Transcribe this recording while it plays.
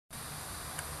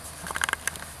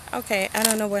Okay, I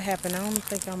don't know what happened. I don't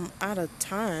think I'm out of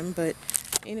time, but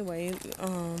anyway,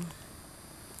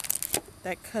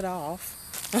 that cut off.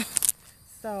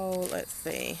 So let's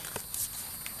see.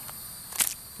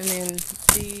 And then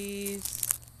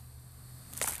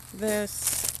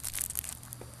this.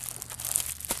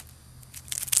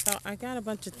 So I got a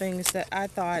bunch of things that I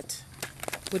thought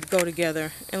would go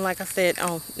together. And like I said,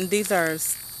 these are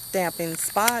stamping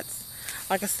spots.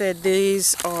 Like I said,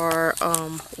 these are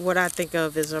what I think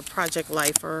of as a Project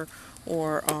Lifer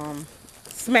or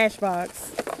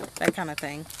Smashbox, that kind of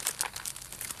thing.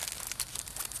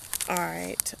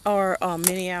 Alright, or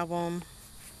mini album,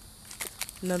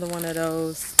 another one of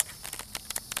those.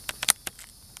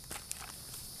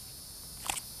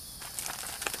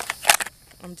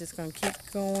 I'm just going to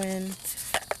keep going.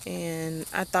 And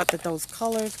I thought that those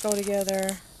colors go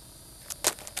together.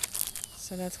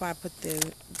 So that's why I put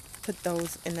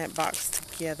those in that box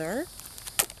together.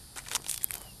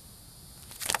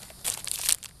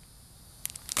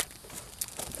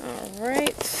 All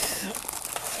right.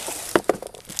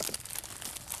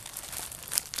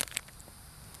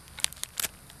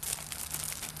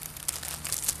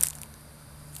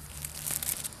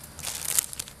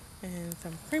 And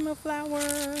some prima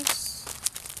flowers.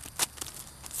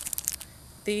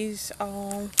 These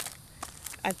all,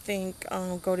 I think,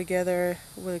 go together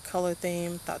with a color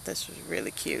theme. Thought this was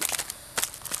really cute.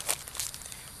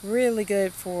 Really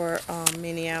good for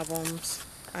mini albums,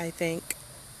 I think.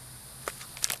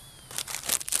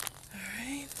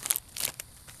 Alright.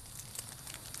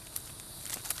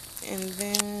 And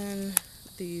then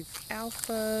these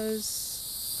alphas.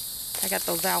 I got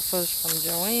those alphas from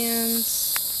Joann's.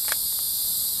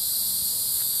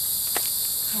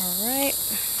 Alright.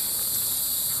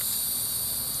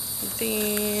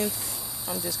 These,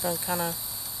 I'm just going to kind of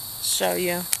show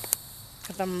you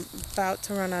because I'm about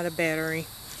to run out of battery.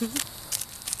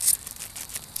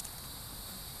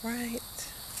 Right,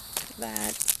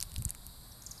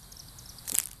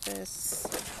 this.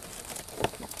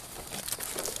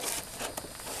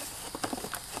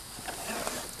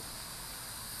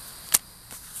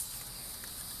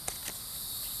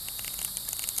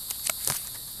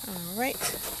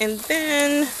 Alright, and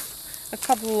then a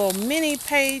couple of little mini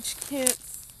page kits.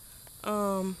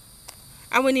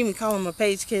 I wouldn't even call them a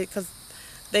page kit because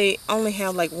they only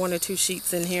have like 1 or 2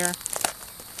 sheets in here.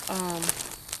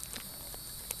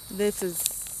 This is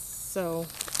so,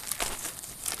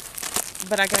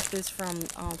 but I got this from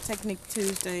Technique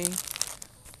Tuesday.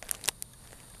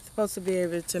 Supposed to be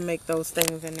able to make those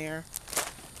things in there.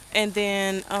 And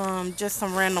then just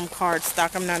some random card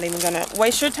stock. I'm not even gonna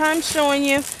waste your time showing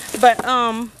you, but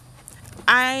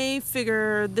I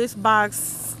figure this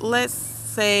box, let's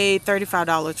say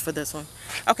 $35 for this one.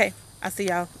 Okay, I'll see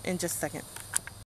y'all in just a second.